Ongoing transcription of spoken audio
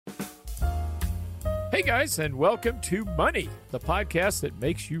Hey guys, and welcome to Money, the podcast that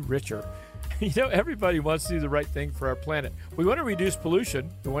makes you richer. You know, everybody wants to do the right thing for our planet. We want to reduce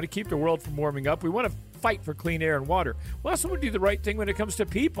pollution. We want to keep the world from warming up. We want to fight for clean air and water. We also want to do the right thing when it comes to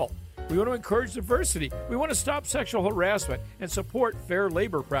people. We want to encourage diversity. We want to stop sexual harassment and support fair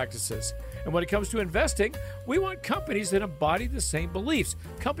labor practices. And when it comes to investing, we want companies that embody the same beliefs,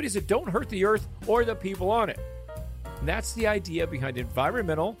 companies that don't hurt the earth or the people on it. And that's the idea behind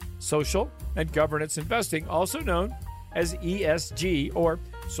environmental, social, and governance investing, also known as ESG, or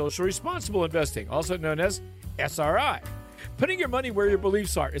social responsible investing, also known as SRI. Putting your money where your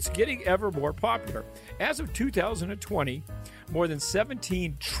beliefs are, it's getting ever more popular. As of 2020, more than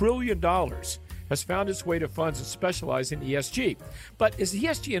 $17 trillion has found its way to funds that specialize in ESG. But is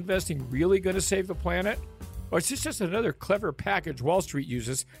ESG investing really going to save the planet? Or is this just another clever package Wall Street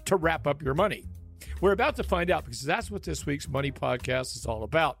uses to wrap up your money? We're about to find out, because that's what this week's Money Podcast is all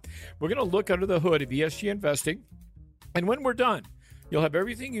about. We're going to look under the hood of ESG investing, and when we're done, you'll have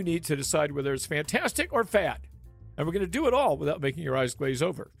everything you need to decide whether it's fantastic or fad. And we're going to do it all without making your eyes glaze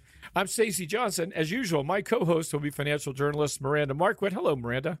over. I'm Stacey Johnson. As usual, my co-host will be financial journalist Miranda Marquardt. Hello,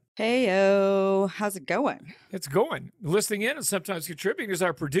 Miranda. Hey-o. How's it going? It's going. Listening in and sometimes contributing is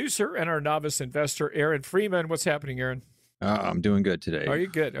our producer and our novice investor, Aaron Freeman. What's happening, Aaron? I'm doing good today. Are you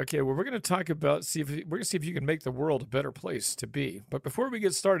good? Okay, well, we're going to talk about, we're going to see if you can make the world a better place to be. But before we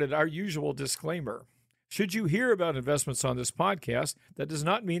get started, our usual disclaimer. Should you hear about investments on this podcast, that does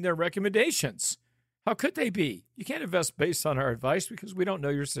not mean they're recommendations. How could they be? You can't invest based on our advice because we don't know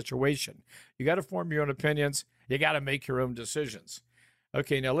your situation. You got to form your own opinions. You got to make your own decisions.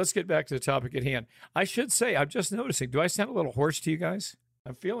 Okay, now let's get back to the topic at hand. I should say, I'm just noticing, do I sound a little hoarse to you guys?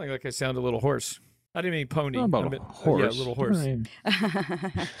 I'm feeling like I sound a little hoarse. I didn't mean pony. How about I meant, horse? Yeah, a little horse.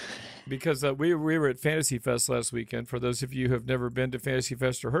 Because we were at Fantasy Fest last weekend. For those of you who have never been to Fantasy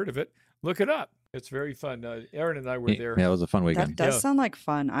Fest or heard of it, look it up. It's very fun. Aaron and I were there. Yeah, it was a fun weekend. That does sound like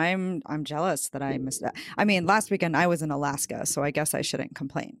fun. I'm jealous that I missed that. I mean, last weekend I was in Alaska, so I guess I shouldn't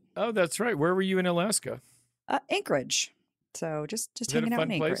complain. Oh, that's right. Where were you in Alaska? Anchorage. So just Was hanging it a out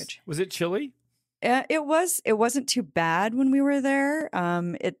fun in place? Anchorage. Was it chilly? It wasn't too bad when we were there.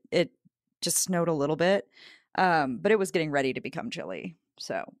 It just snowed a little bit. But it was getting ready to become chilly.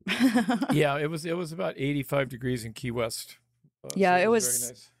 So Yeah, it was about 85 degrees in Key West. Yeah, so it very was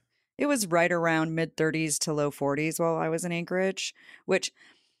nice. It was right around mid 30s to low 40s while I was in Anchorage, which,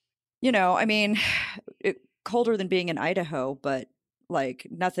 I mean, colder than being in Idaho, but like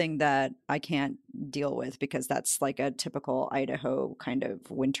nothing that I can't deal with because that's like a typical Idaho kind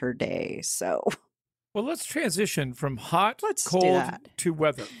of winter day. So Well, let's transition from hot, Let's do cold that. to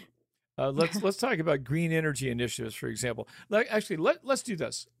weather. Let's talk about green energy initiatives, for example. Let's do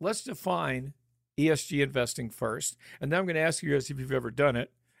this. Let's define ESG investing first, and then I'm going to ask you guys if you've ever done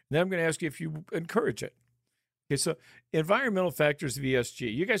it. And then I'm going to ask you if you encourage it. Okay, so environmental factors of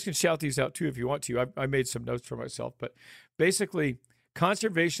ESG. You guys can shout these out too if you want to. I made some notes for myself, but basically,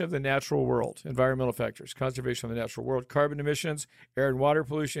 conservation of the natural world, environmental factors, conservation of the natural world, carbon emissions, air and water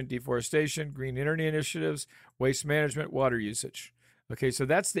pollution, deforestation, green energy initiatives, waste management, water usage. Okay, so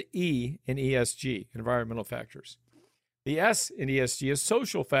that's the E in ESG, environmental factors. The S in ESG is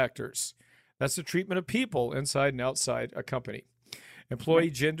social factors. That's the treatment of people inside and outside a company. Employee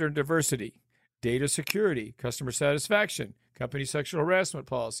gender and diversity, data security, customer satisfaction, company sexual harassment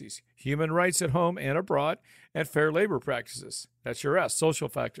policies, human rights at home and abroad, and fair labor practices. That's your S, social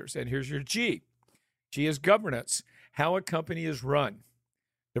factors. And here's your G. G is governance, how a company is run.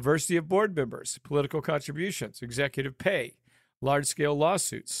 Diversity of board members, political contributions, executive pay, large-scale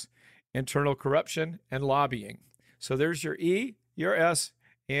lawsuits, internal corruption, and lobbying. So there's your E, your S,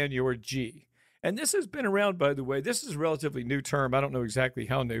 and your G. And this has been around, by the way. This is a relatively new term. I don't know exactly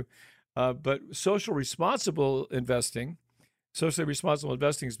how new, but socially responsible investing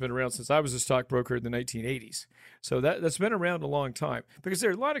has been around since I was a stockbroker in the 1980s. So that's been around a long time because there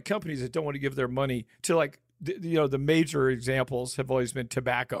are a lot of companies that don't want to give their money to the major examples have always been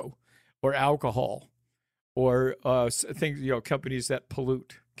tobacco or alcohol or things, companies that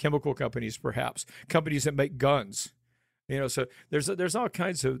pollute, chemical companies, perhaps, companies that make guns. So there's all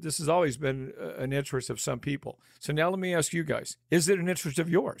kinds of, this has always been an interest of some people. So now let me ask you guys, is it an interest of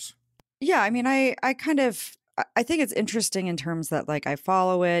yours? yeah, I mean, I think it's interesting in terms that like I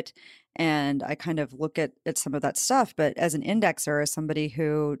follow it and I kind of look at some of that stuff. But as an indexer, as somebody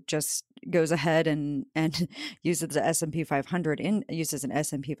who just goes ahead and uses the S&P 500 uses an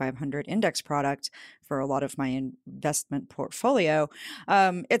S&P 500 index product for a lot of my investment portfolio,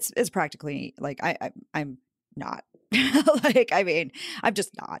 it's practically like I'm not I'm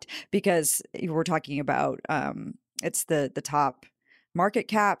just not, because we're talking about it's the top market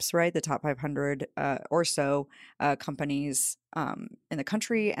caps, right? The top 500 or so companies in the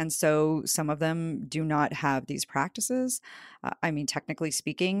country. And so some of them do not have these practices. I mean, technically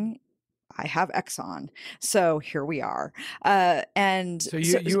speaking, I have Exxon. So here we are. And So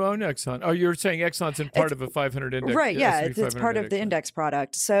so you own Exxon. Oh, you're saying Exxon's in part it's of a 500 index, right. Yeah. S&P It's 500 part of index, the right? index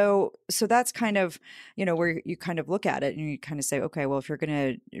product. So that's kind of, where you kind of look at it and you kind of say, okay, well, if you're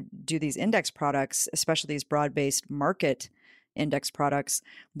going to do these index products, especially these broad-based market index products,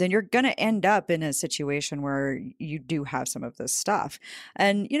 then you're going to end up in a situation where you do have some of this stuff.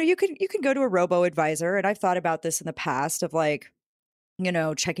 And, you can go to a robo advisor. And I've thought about this in the past of like,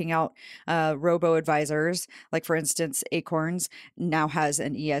 checking out robo advisors. Like, for instance, Acorns now has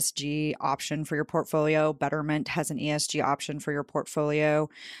an ESG option for your portfolio. Betterment has an ESG option for your portfolio.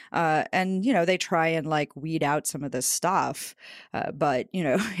 And, they try and like weed out some of this stuff. But,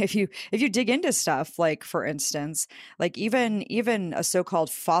 if you dig into stuff, like, for instance, like even a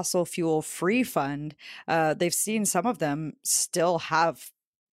so-called fossil fuel free fund, they've seen some of them still have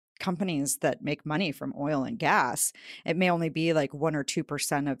companies that make money from oil and gas. It may only be like 1 or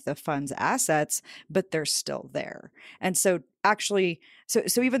 2% of the fund's assets, but they're still there. And so actually,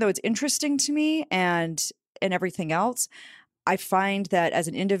 so even though it's interesting to me and everything else, I find that as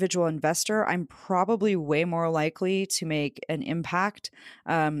an individual investor, I'm probably way more likely to make an impact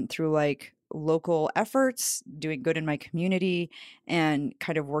through like local efforts, doing good in my community, and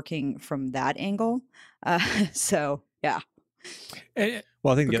kind of working from that angle. So yeah. And,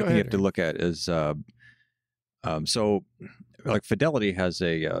 Well, I think the go other thing you ahead, have to Aaron. look at is so like Fidelity has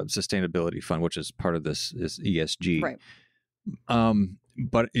a sustainability fund, which is part of this is ESG. Right.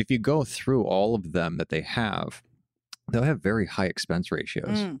 But if you go through all of them that they have, they'll have very high expense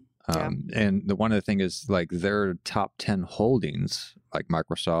ratios. Yeah. And one of the things is like their top 10 holdings, like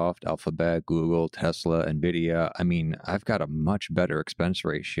Microsoft, Alphabet, Google, Tesla, Nvidia. I mean, I've got a much better expense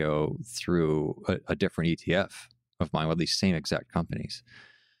ratio through a different ETF of mine with these same exact companies.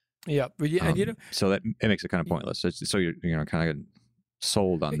 Yeah, but and so that it makes it kind of pointless. So you're kind of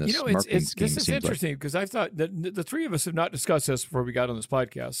sold on this marketing scheme. This is interesting because I thought that the three of us have not discussed this before we got on this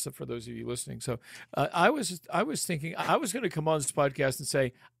podcast. So for those of you listening, so I was thinking I was going to come on this podcast and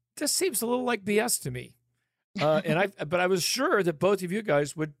say this seems a little like BS to me, but I was sure that both of you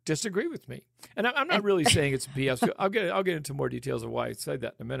guys would disagree with me. And I'm not really saying it's BS. I'll get into more details of why I said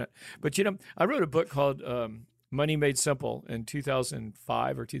that in a minute. But I wrote a book called Money Made Simple in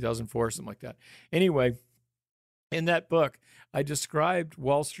 2005 or 2004, something like that. Anyway, in that book, I described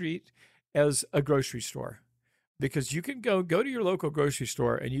Wall Street as a grocery store because you can go to your local grocery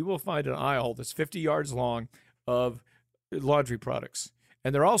store and you will find an aisle that's 50 yards long of laundry products.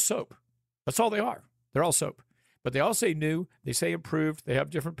 And they're all soap. That's all they are. They're all soap. But they all say new. They say improved. They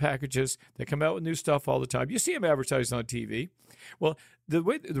have different packages. They come out with new stuff all the time. You see them advertised on TV. Well, the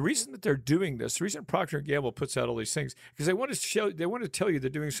reason that they're doing this, the reason Procter & Gamble puts out all these things, because they want to tell you they're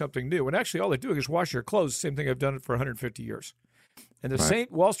doing something new. And actually, all they're doing is wash your clothes. Same thing I've done it for 150 years. And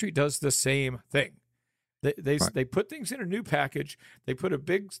Wall Street does the same thing. They put things in a new package. They put a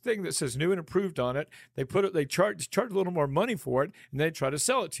big thing that says new and improved on it. They charge a little more money for it, and they try to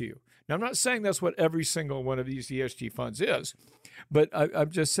sell it to you. Now, I'm not saying that's what every single one of these ESG funds is, but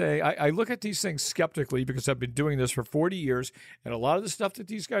I'm just saying I look at these things skeptically because I've been doing this for 40 years, and a lot of the stuff that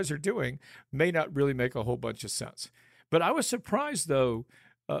these guys are doing may not really make a whole bunch of sense. But I was surprised, though,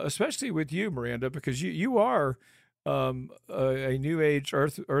 especially with you, Miranda, because you are a new age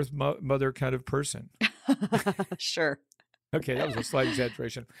Earth Mother kind of person. Sure. Okay, that was a slight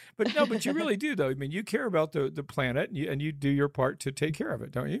exaggeration, but you really do, though. I mean, you care about the planet, and you do your part to take care of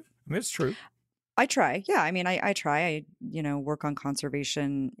it, don't you? I mean, it's true. I try. Yeah. I mean, I try. I work on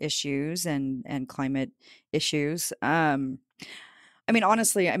conservation issues and climate issues. I mean,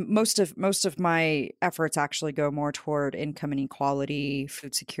 honestly, most of my efforts actually go more toward income inequality,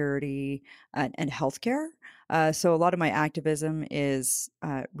 food security, and healthcare. So a lot of my activism is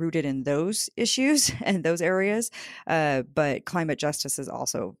rooted in those issues and those areas. But climate justice is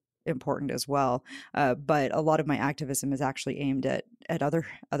also important as well. But a lot of my activism is actually aimed at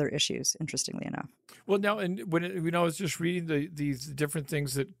other issues, interestingly enough. Well, now, and when I was just reading these different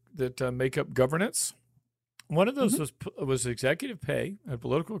things that make up governance, one of those was executive pay and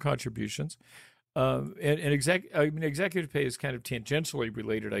political contributions. Executive pay is kind of tangentially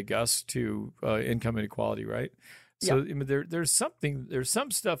related, I guess, to income inequality, right? So I mean, there's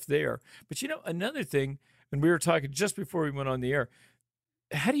some stuff there. But another thing, and we were talking just before we went on the air,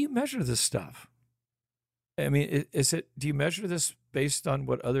 how do you measure this stuff? I mean, do you measure this based on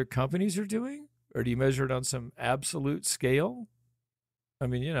what other companies are doing, or do you measure it on some absolute scale? I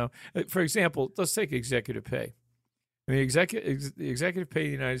mean, for example, let's take executive pay. I mean, the executive pay in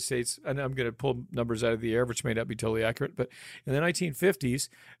the United States, and I'm going to pull numbers out of the air, which may not be totally accurate, but in the 1950s,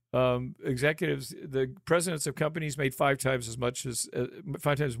 executives, the presidents of companies made 5 times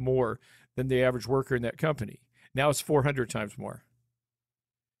more than the average worker in that company. Now it's 400 times more.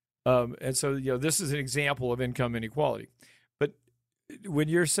 And so, this is an example of income inequality. But when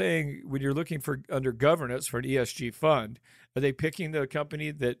you're looking for under governance for an ESG fund, are they picking the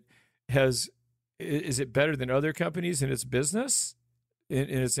company that is it better than other companies in its business, in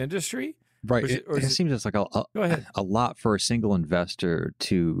its industry? Right. It seems it's like a lot for a single investor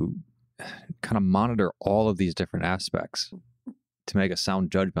to kind of monitor all of these different aspects to make a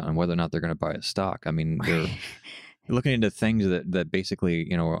sound judgment on whether or not they're going to buy a stock. I mean, they're looking into things that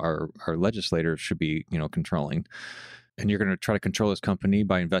basically, our legislators should be, controlling. And you're going to try to control this company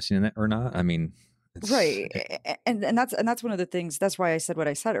by investing in it or not? I mean, right. And that's one of the things. That's why I said what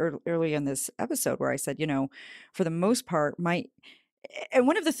I said early in this episode, where I said, for the most part, and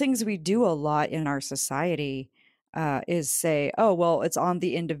one of the things we do a lot in our society is say, oh, well, it's on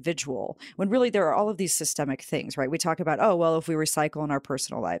the individual, when really there are all of these systemic things, right? We talk about, oh, well, if we recycle in our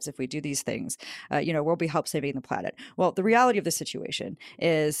personal lives, if we do these things, we'll be help saving the planet. Well, the reality of the situation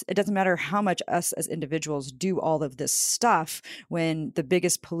is it doesn't matter how much us as individuals do all of this stuff when the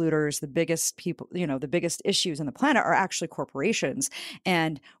biggest polluters, the biggest people, the biggest issues on the planet are actually corporations.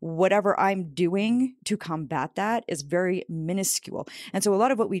 And whatever I'm doing to combat that is very minuscule. And so a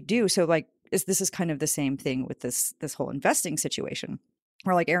lot of what we do, this is kind of the same thing with this whole investing situation.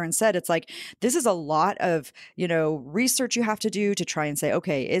 Or like Aaron said, it's like, this is a lot of, research you have to do to try and say,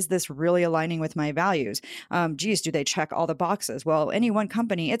 okay, is this really aligning with my values? Do they check all the boxes? Well, any one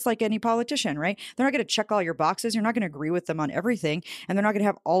company, it's like any politician, right? They're not going to check all your boxes. You're not going to agree with them on everything. And they're not going to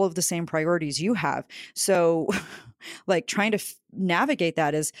have all of the same priorities you have. So like trying to navigate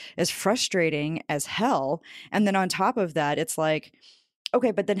that is frustrating as hell. And then on top of that, it's like,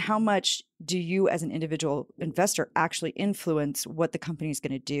 okay, but then how much do you as an individual investor actually influence what the company is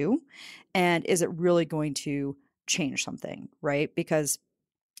going to do? And is it really going to change something, right? Because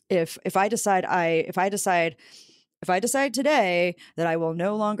if I decide today that I will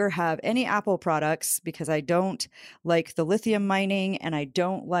no longer have any Apple products because I don't like the lithium mining and I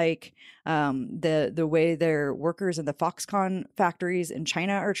don't like the way their workers in the Foxconn factories in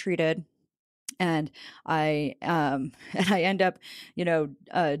China are treated, and I end up,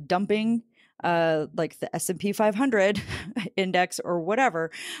 dumping like the S&P 500 index or whatever,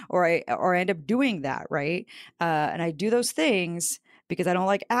 or I end up doing that, right? And I do those things because I don't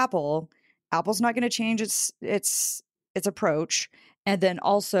like Apple. Apple's not going to change its approach. And then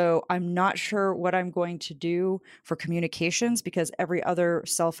also, I'm not sure what I'm going to do for communications because every other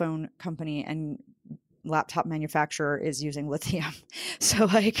cell phone company and laptop manufacturer is using lithium. So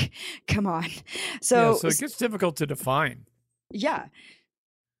like, come on. So it gets difficult to define. Yeah.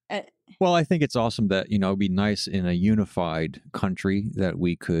 Well, I think it's awesome that, it'd be nice in a unified country that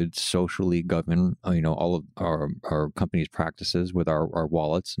we could socially govern, all of our company's practices with our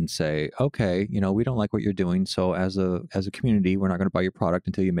wallets and say, okay, we don't like what you're doing. So as a community, we're not going to buy your product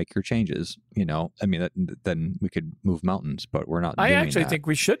until you make your changes. I mean, then we could move mountains, but we're not. I actually think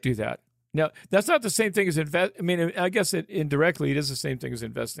we should do that. Now, that's not the same thing as invest. I mean, I guess indirectly it is the same thing as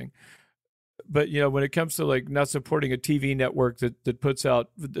investing. But when it comes to like not supporting a TV network that puts up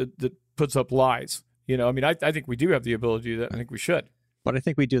lies, I mean, I think we do have the ability to do that. I think we should. But I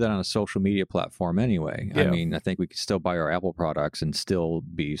think we do that on a social media platform anyway. Yeah. I mean, I think we could still buy our Apple products and still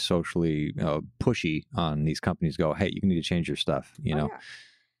be socially pushy on these companies. Go, hey, you need to change your stuff. Yeah.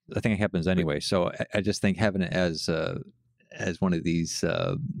 I think it happens anyway. So I just think having it as one of these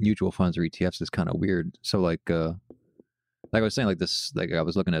mutual funds or ETFs is kind of weird. So like I was saying, I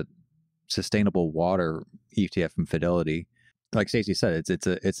was looking at sustainable water ETF from Fidelity. Like Stacey said,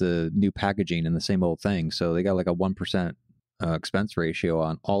 it's a new packaging and the same old thing. So they got like a 1% expense ratio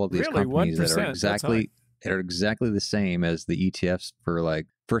on all of these companies that are exactly the same as the ETFs for like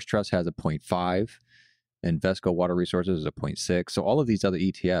First Trust has a 0.5 and Vesco Water Resources is a 0.6. So all of these other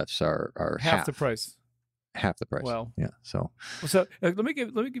ETFs are half the price. Half the price. Well, yeah. So let me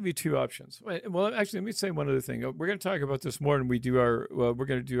give you two options. Well, actually, let me say one other thing. We're going to talk about this more when we do our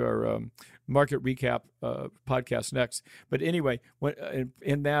market recap podcast next. But anyway,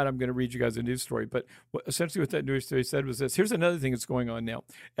 in that, I'm going to read you guys a news story. But essentially, what that news story said was this: here's another thing that's going on now.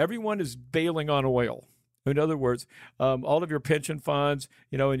 Everyone is bailing on oil. In other words, all of your pension funds,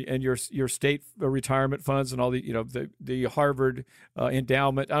 and your state retirement funds, and all the Harvard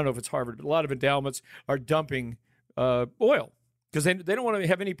endowment. I don't know if it's Harvard, but a lot of endowments are dumping oil because they don't want to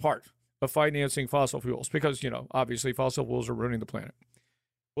have any part of financing fossil fuels because obviously fossil fuels are ruining the planet.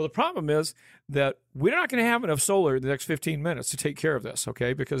 Well, the problem is that we're not going to have enough solar in the next 15 minutes to take care of this,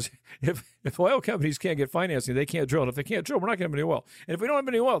 okay? Because if oil companies can't get financing, they can't drill. And if they can't drill, we're not going to have any oil. And if we don't have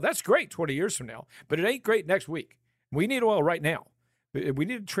any oil, that's great 20 years from now. But it ain't great next week. We need oil right now. We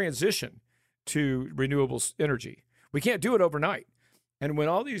need to transition to renewable energy. We can't do it overnight. And when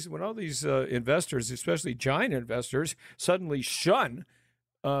all these investors, especially giant investors, suddenly shun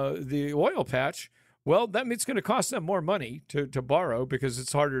the oil patch, well, that means it's going to cost them more money to borrow because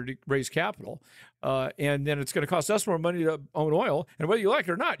it's harder to raise capital. And then it's going to cost us more money to own oil. And whether you like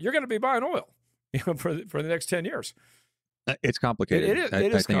it or not, you're going to be buying oil for the next 10 years. It's complicated. It is I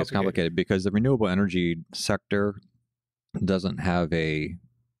think it's complicated because the renewable energy sector doesn't have a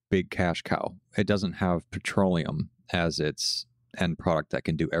big cash cow. It doesn't have petroleum as its end product that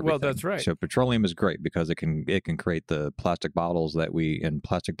can do everything. Well, that's right. So petroleum is great because it can create the plastic bottles and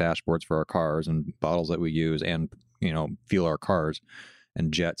plastic dashboards for our cars and bottles that we use and fuel our cars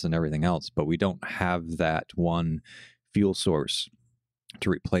and jets and everything else. But we don't have that one fuel source to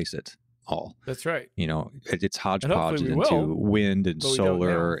replace it all. That's right. It's hodgepodge into wind and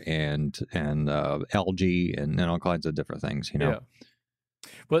solar and algae and all kinds of different things. Yeah.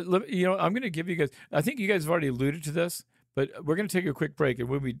 But I'm going to give you guys. I think you guys have already alluded to this. But we're going to take a quick break,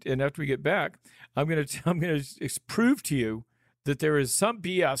 and after we get back, I'm going to prove to you that there is some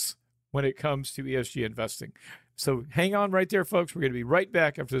BS when it comes to ESG investing. So hang on right there, folks. We're going to be right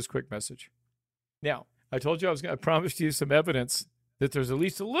back after this quick message. Now, I told you I promised you some evidence that there's at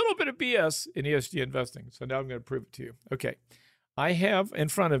least a little bit of BS in ESG investing. So now I'm going to prove it to you. Okay, I have in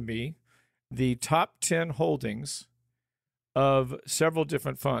front of me the top 10 holdings of several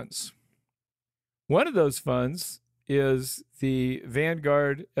different funds. One of those funds is the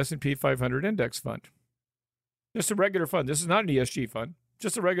Vanguard S&P 500 Index Fund. Just a regular fund. This is not an ESG fund,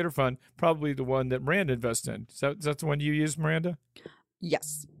 just a regular fund, probably the one that Miranda invests in. Is that the one you use, Miranda?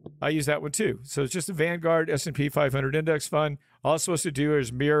 Yes. I use that one too. So it's just a Vanguard S&P 500 Index Fund. All it's supposed to do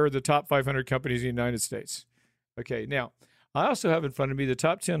is mirror the top 500 companies in the United States. Okay, now, I also have in front of me the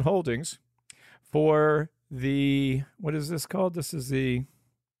top 10 holdings for what is this called? This is the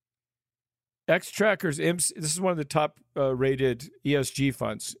Xtrackers. This is one of the top rated ESG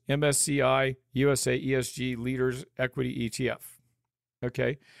funds, MSCI USA ESG Leaders Equity ETF.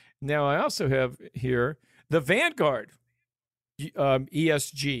 Okay. Now I also have here the Vanguard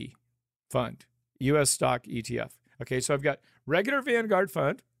ESG fund, US stock ETF. Okay. So I've got regular Vanguard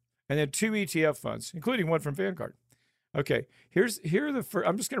fund and then 2 ETF funds, including one from Vanguard. Okay. Here are the first.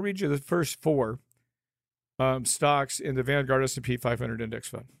 I'm just going to read you the first 4 stocks in the Vanguard S&P 500 Index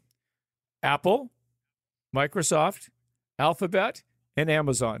Fund. Apple, Microsoft, Alphabet, and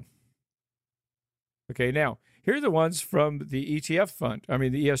Amazon. Okay, now, here are the ones from the the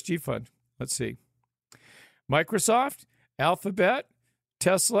ESG fund. Let's see. Microsoft, Alphabet,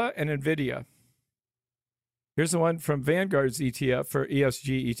 Tesla, and NVIDIA. Here's the one from Vanguard's ETF for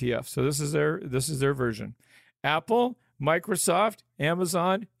ESG ETF. So this is their version. Apple, Microsoft,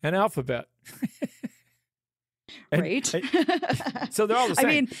 Amazon, and Alphabet. Right. So they're all the same. I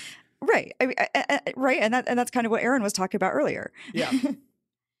mean, right. Right. And that's kind of what Aaron was talking about earlier. Yeah.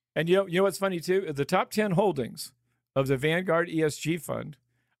 And you know what's funny too? The top 10 holdings of the Vanguard ESG fund,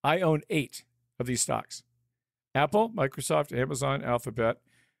 I own 8 of these stocks. Apple, Microsoft, Amazon, Alphabet,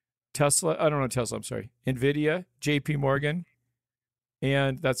 Tesla. I don't know Tesla. I'm sorry. NVIDIA, JP Morgan.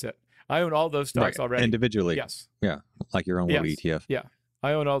 And that's it. I own all those stocks already. Individually. Yes. Yeah. Like your own little ETF. Yeah.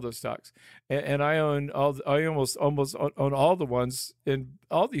 I own all those stocks, and I almost own all the ones in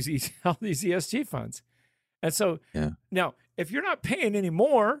all these ESG funds. And so now, if you're not paying any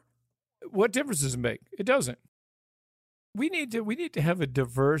more, what difference does it make? It doesn't. We need to have a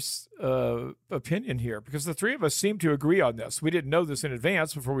diverse opinion here because the 3 of us seem to agree on this. We didn't know this in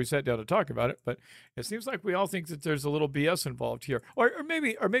advance before we sat down to talk about it, but it seems like we all think that there's a little BS involved here, or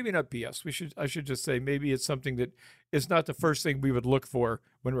maybe not BS. I should just say maybe it's something that is not the first thing we would look for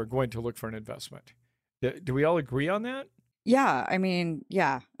when we're going to look for an investment. Do we all agree on that? Yeah, I mean,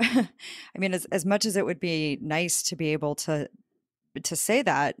 yeah. I mean, as much as it would be nice to be able to say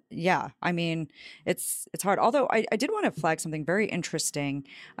that, yeah, I mean, it's hard. Although I did want to flag something very interesting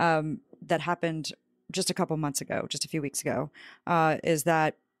that happened just a couple months ago, just a few weeks ago, is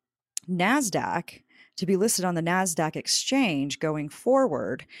that NASDAQ, to be listed on the NASDAQ exchange going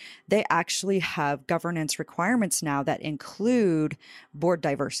forward, they actually have governance requirements now that include board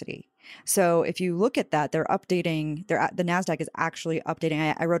diversity. So if you look at that, they're updating. The Nasdaq is actually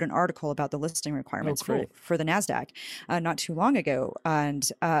updating. I wrote an article about the listing requirements for the Nasdaq not too long ago, and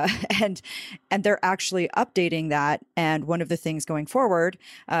and they're actually updating that. And one of the things going forward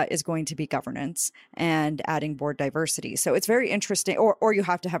is going to be governance and adding board diversity. So it's very interesting. Or you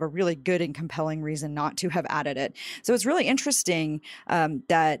have to have a really good and compelling reason not to have added it. So it's really interesting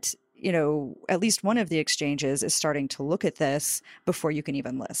that at least one of the exchanges is starting to look at this before you can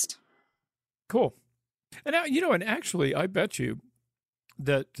even list. Cool. And now, and actually, I bet you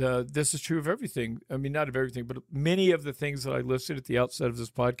that this is true of everything. I mean, not of everything, but many of the things that I listed at the outset of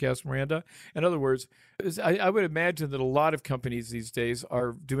this podcast, Miranda. In other words, I would imagine that a lot of companies these days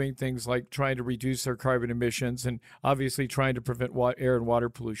are doing things like trying to reduce their carbon emissions and obviously trying to prevent air and water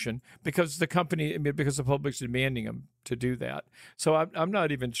pollution because the public's demanding them to do that. So I'm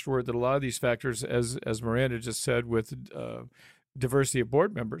not even sure that a lot of these factors, as Miranda just said, with diversity of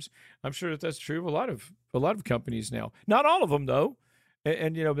board members, I'm sure that's true of a lot of companies now. Not all of them, though.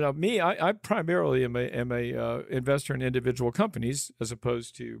 And now me, I primarily am a investor in individual companies as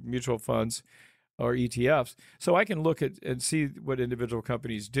opposed to mutual funds or ETFs. So I can look at and see what individual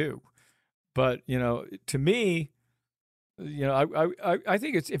companies do. But to me, I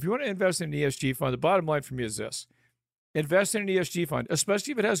think it's, if you want to invest in an ESG fund, the bottom line for me is this: invest in an ESG fund,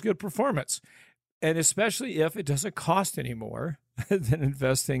 especially if it has good performance. And especially if it doesn't cost any more than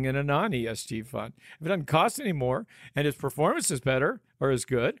investing in a non-ESG fund. If it doesn't cost any more and its performance is better or is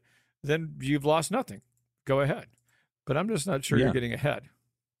good, then you've lost nothing. Go ahead. But I'm just not sure you're getting ahead.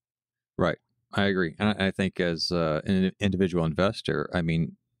 Right. I agree. And I think as an individual investor, I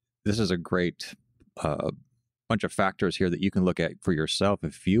mean, this is a great bunch of factors here that you can look at for yourself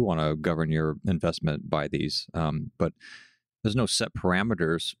if you want to govern your investment by these. But there's no set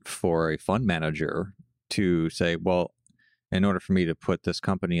parameters for a fund manager to say, well, in order for me to put this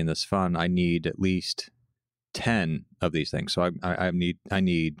company in this fund, I need at least 10 of these things. So I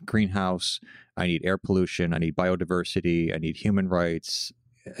need greenhouse, I need air pollution, I need biodiversity, I need human rights.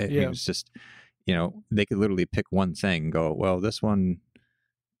 It's just, they could literally pick one thing and go, well, this one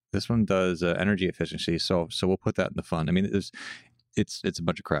does energy efficiency, so we'll put that in the fund. I mean, it's a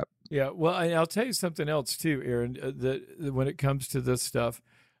bunch of crap. Yeah, well, I'll tell you something else too, Aaron. That when it comes to this stuff,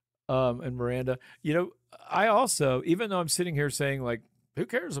 and Miranda, I also, even though I'm sitting here saying like, who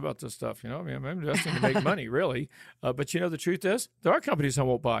cares about this stuff? I mean, I'm investing to make money, really. But the truth is, there are companies I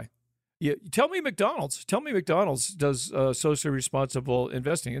won't buy. Tell me McDonald's does socially responsible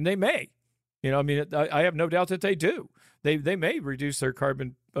investing, and they may. I have no doubt that they do. They may reduce their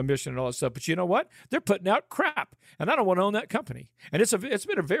carbon emission and all that stuff, but you know what? They're putting out crap, and I don't want to own that company. And it's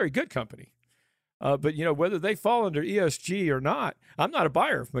been a very good company. But whether they fall under ESG or not, I'm not a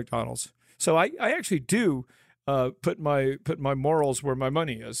buyer of McDonald's. So I actually do put my morals where my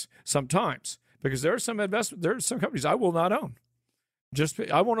money is sometimes, because there are some companies I will not own.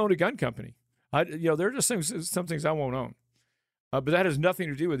 I won't own a gun company. There are just some things I won't own. But that has nothing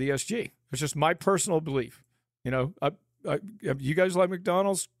to do with ESG. It's just my personal belief. You guys like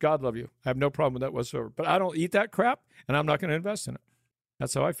McDonald's? God love you. I have no problem with that whatsoever. But I don't eat that crap, and I'm not going to invest in it.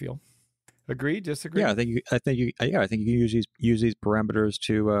 That's how I feel. Agree? Disagree? Yeah, I think you can use these parameters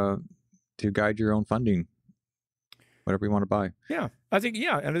to guide your own funding, whatever you want to buy. Yeah, I think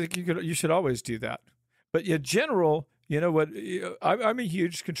you should always do that. But in general, what? I'm a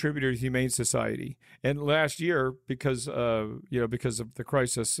huge contributor to Humane Society, and last year, because of the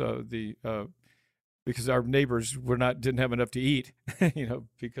crisis, because our neighbors didn't have enough to eat,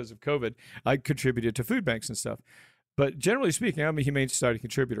 because of COVID, I contributed to food banks and stuff. But generally speaking, I'm a Humane Society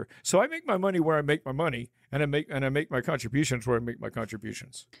contributor, so I make my money where I make my money, and I make my contributions where I make my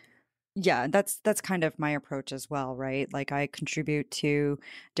contributions. Yeah, that's kind of my approach as well, right? Like I contribute to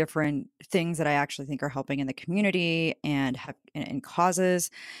different things that I actually think are helping in the community and have in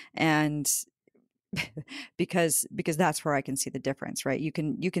causes, and because that's where I can see the difference, right? You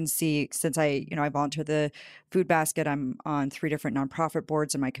can see, since I volunteer the food basket, I'm on 3 different nonprofit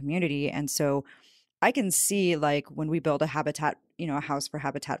boards in my community, and so I can see, like, when we build a habitat, a house for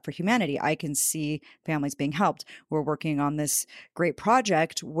Habitat for Humanity, I can see families being helped. We're working on this great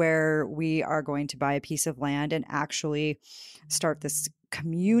project where we are going to buy a piece of land and actually start this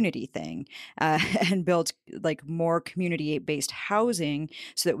community thing and build like more community-based housing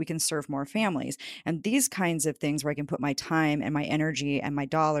so that we can serve more families. And these kinds of things where I can put my time and my energy and my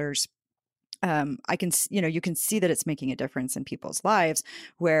dollars I can, you can see that it's making a difference in people's lives.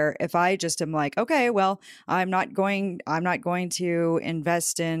 Where if I just am like, okay, well, I'm not going to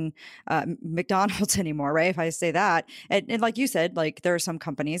invest in McDonald's anymore, right? If I say that, and like you said, like there are some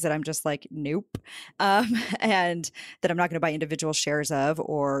companies that I'm just like, nope, and that I'm not going to buy individual shares of,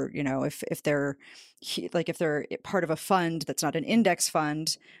 or if they're part of a fund that's not an index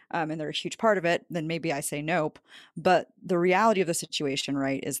fund, and they're a huge part of it, then maybe I say nope. But the reality of the situation,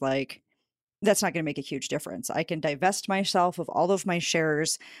 right, is like, that's not going to make a huge difference. I can divest myself of all of my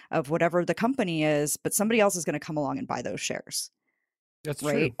shares of whatever the company is, but somebody else is going to come along and buy those shares. That's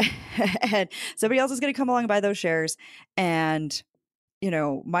right. True. And somebody else is going to come along and buy those shares. And,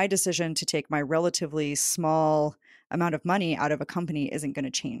 my decision to take my relatively small amount of money out of a company isn't going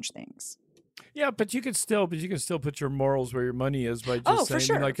to change things. Yeah, but you can still put your morals where your money is by just saying,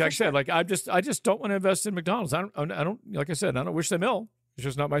 sure, like I said, like I just don't want to invest in McDonald's. I don't, like I said, I don't wish them ill. It's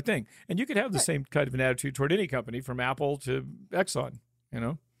just not my thing. And you could have the same kind of an attitude toward any company, from Apple to Exxon,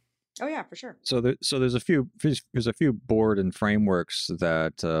 Oh yeah, for sure. So there's a few board and frameworks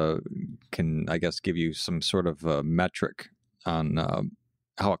that can, I guess, give you some sort of metric on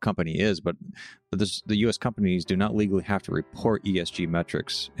how a company is, but the U.S. companies do not legally have to report ESG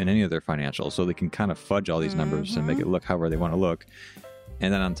metrics in any of their financials, so they can kind of fudge all these numbers and make it look however they want to look.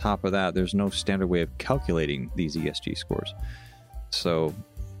 And then on top of that, there's no standard way of calculating these ESG scores. So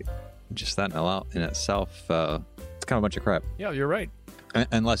just that in itself, it's kind of a bunch of crap. Yeah, you're right.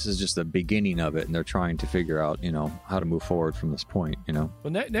 Unless it's just the beginning of it and they're trying to figure out, how to move forward from this point, Well,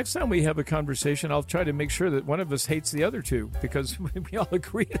 next time we have a conversation, I'll try to make sure that one of us hates the other two, because we all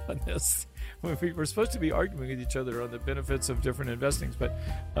agreed on this. We're supposed to be arguing with each other on the benefits of different investings, but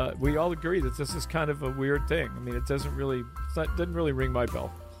we all agree that this is kind of a weird thing. I mean, it doesn't really ring my bell.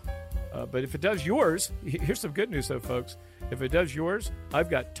 But if it does yours, here's some good news though, folks. If it does yours, I've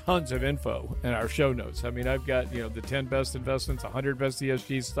got tons of info in our show notes. I mean, I've got, the 10 best investments, 100 best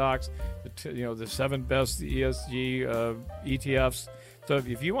ESG stocks, the 7 best ESG ETFs. So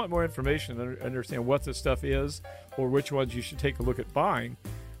if you want more information and understand what this stuff is, or which ones you should take a look at buying,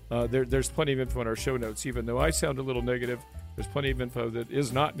 there's plenty of info in our show notes. Even though I sound a little negative, there's plenty of info that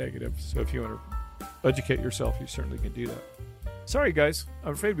is not negative. So if you want to educate yourself, you certainly can do that. Sorry, guys.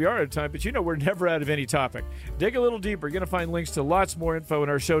 I'm afraid we are out of time, but we're never out of any topic. Dig a little deeper. You're going to find links to lots more info in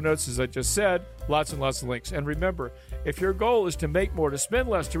our show notes, as I just said. Lots and lots of links. And remember, if your goal is to make more, to spend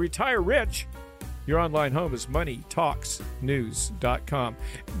less, to retire rich, your online home is moneytalksnews.com.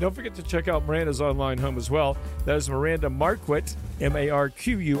 Don't forget to check out Miranda's online home as well. That is Miranda Marquit,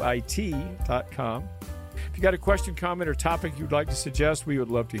 MARQUIT.com. If you got a question, comment, or topic you'd like to suggest, we would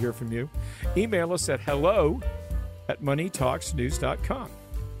love to hear from you. Email us at hello@moneytalksnews.com.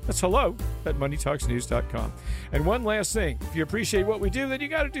 That's hello@moneytalksnews.com. And one last thing, if you appreciate what we do, then you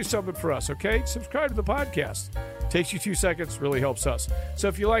got to do something for us, okay? Subscribe to the podcast. Takes you 2 seconds, really helps us. So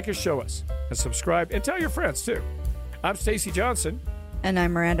if you like us, show us and subscribe, and tell your friends too. I'm Stacy Johnson. And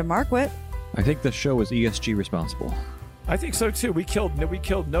I'm Miranda Marquit. I think the show is ESG responsible. I think so too. We killed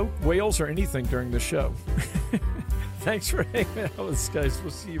no whales or anything during the show. Thanks for hanging out with us, guys.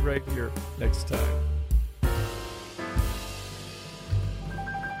 We'll see you right here next time.